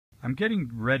I'm getting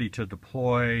ready to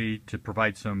deploy to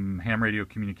provide some ham radio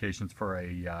communications for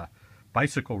a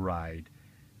bicycle ride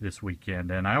this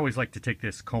weekend, and I always like to take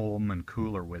this Coleman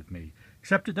cooler with me,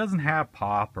 except it doesn't have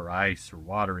pop or ice or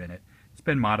water in it. It's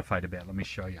been modified a bit. Let me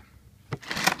show you.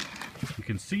 You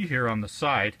can see here on the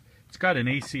side it's got an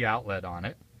AC outlet on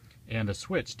it and a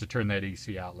switch to turn that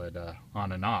AC outlet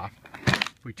on and off.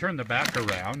 If we turn the back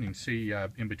around, you can see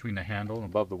in between the handle and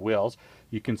above the wheels,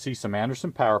 you can see some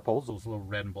Anderson power poles, those little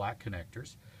red and black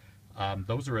connectors.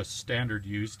 Those are a standard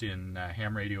used in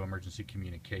ham radio emergency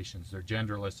communications. They're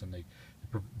genderless and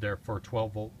they're for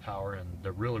 12 volt power, and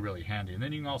they're really, really handy. And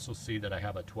then you can also see that I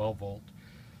have a 12 volt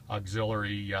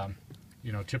auxiliary,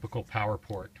 typical power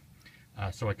port,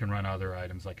 so I can run other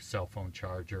items like a cell phone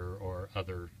charger or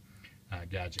other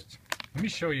gadgets. Let me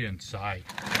show you inside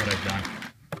what I've done.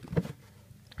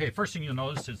 Okay, first thing you'll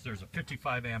notice is there's a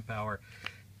 55 amp hour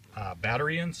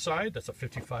battery inside. That's a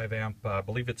 55 amp, I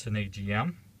believe it's an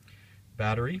AGM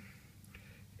battery,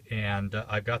 and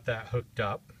I've got that hooked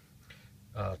up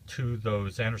to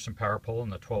those Anderson power pole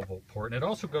and the 12 volt port, and it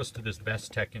also goes to this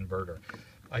Best Tech inverter.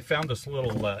 I found this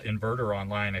little inverter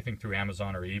online, I think through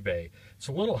Amazon or eBay. It's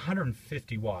a little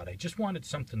 150 watt. I just wanted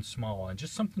something small, and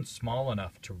just something small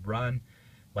enough to run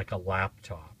like a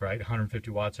laptop, right? 150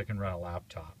 watts, I can run a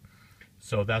laptop.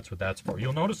 So that's what that's for.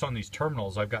 You'll notice on these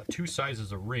terminals I've got two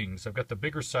sizes of rings. I've got the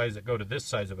bigger size that go to this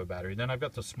size of a battery. Then I've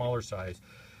got the smaller size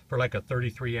for like a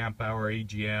 33 amp hour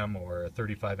AGM or a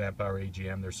 35 amp hour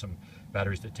AGM. There's some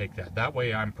batteries that take that. That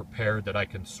way I'm prepared that I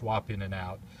can swap in and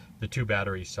out the two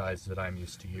battery sizes that I'm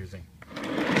used to using.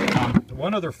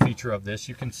 One other feature of this,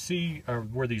 you can see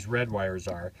where these red wires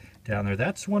are down there.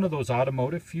 That's one of those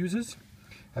automotive fuses.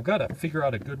 I've got to figure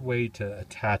out a good way to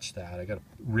attach that. I got to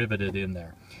rivet it in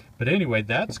there. But anyway,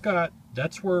 that's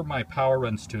where my power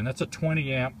runs to, and that's a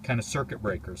 20 amp kind of circuit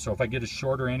breaker. So if I get a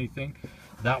short or anything,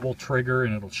 that will trigger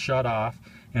and it'll shut off.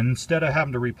 And instead of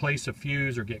having to replace a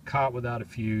fuse or get caught without a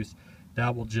fuse,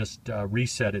 that will just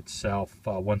reset itself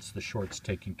once the short's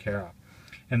taken care of.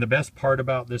 And the best part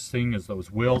about this thing is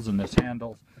those wheels and this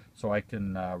handle, so I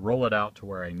can roll it out to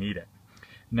where I need it.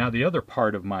 Now the other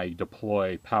part of my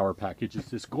deploy power package is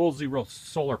this Goal Zero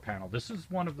solar panel. This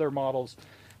is one of their models.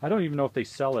 I don't even know if they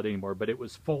sell it anymore, but it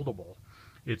was foldable.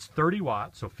 It's 30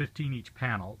 watts, so 15 each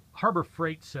panel. Harbor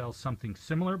Freight sells something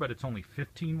similar, but it's only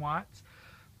 15 watts.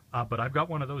 But I've got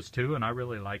one of those too, and I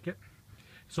really like it.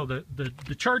 So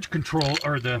the charge control,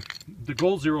 or the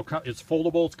Goal Zero, is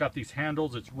foldable. It's got these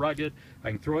handles. It's rugged.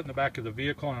 I can throw it in the back of the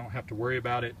vehicle, and I don't have to worry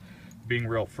about it being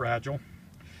real fragile.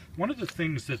 One of the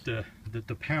things that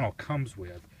the panel comes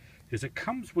with is it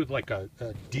comes with like a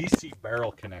DC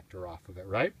barrel connector off of it,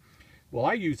 right? Well,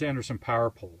 I use Anderson power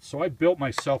poles, so I built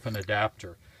myself an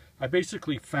adapter. I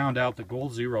basically found out that Goal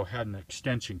Zero had an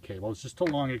extension cable. It's just a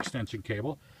long extension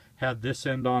cable. Had this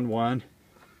end on one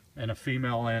and a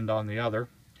female end on the other.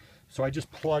 So I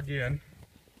just plug in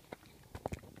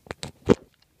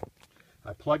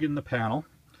the panel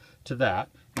to that,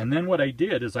 and then what I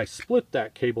did is I split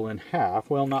that cable in half,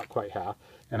 well, not quite half,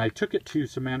 and I took it to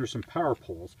some Anderson power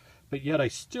poles, but yet I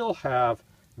still have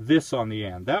this on the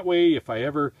end. That way, if I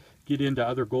ever get into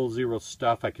other Goal Zero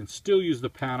stuff, I can still use the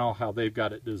panel how they've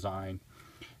got it designed.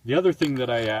 The other thing that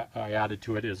I added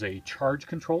to it is a charge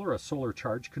controller, a solar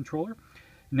charge controller.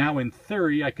 Now in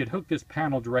theory, I could hook this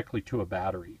panel directly to a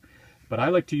battery, but I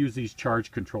like to use these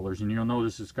charge controllers, and you'll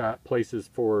notice it's got places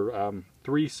for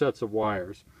 3 sets of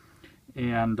wires.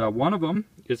 And one of them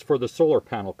is for the solar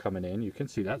panel coming in. You can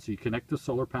see that. So you connect the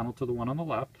solar panel to the one on the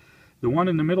left. The one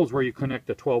in the middle is where you connect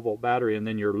the 12 volt battery and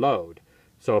then your load.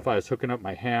 So if I was hooking up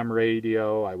my ham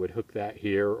radio, I would hook that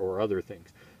here or other things.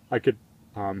 I could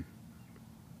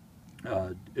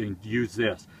use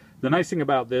this. The nice thing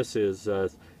about this is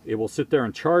it will sit there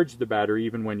and charge the battery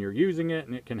even when you're using it,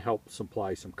 and it can help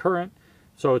supply some current.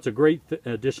 So it's a great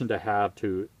addition to have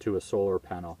to a solar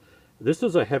panel. This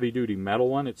is a heavy-duty metal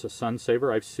one. It's a sun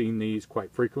saver. I've seen these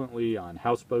quite frequently on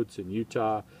houseboats in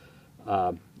Utah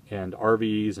and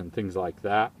RVs and things like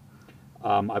that.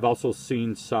 I've also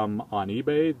seen some on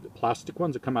eBay, the plastic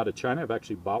ones that come out of China. I've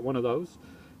actually bought one of those,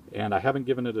 and I haven't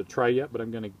given it a try yet, but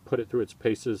I'm going to put it through its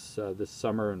paces this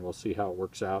summer, and we'll see how it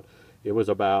works out. It was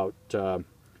about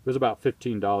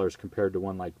 $15 compared to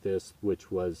one like this,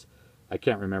 which was, I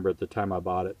can't remember at the time I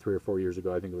bought it 3 or 4 years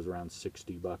ago. I think it was around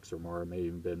 $60 or more. It may have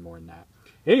even been more than that.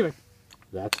 Anyway,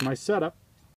 that's my setup.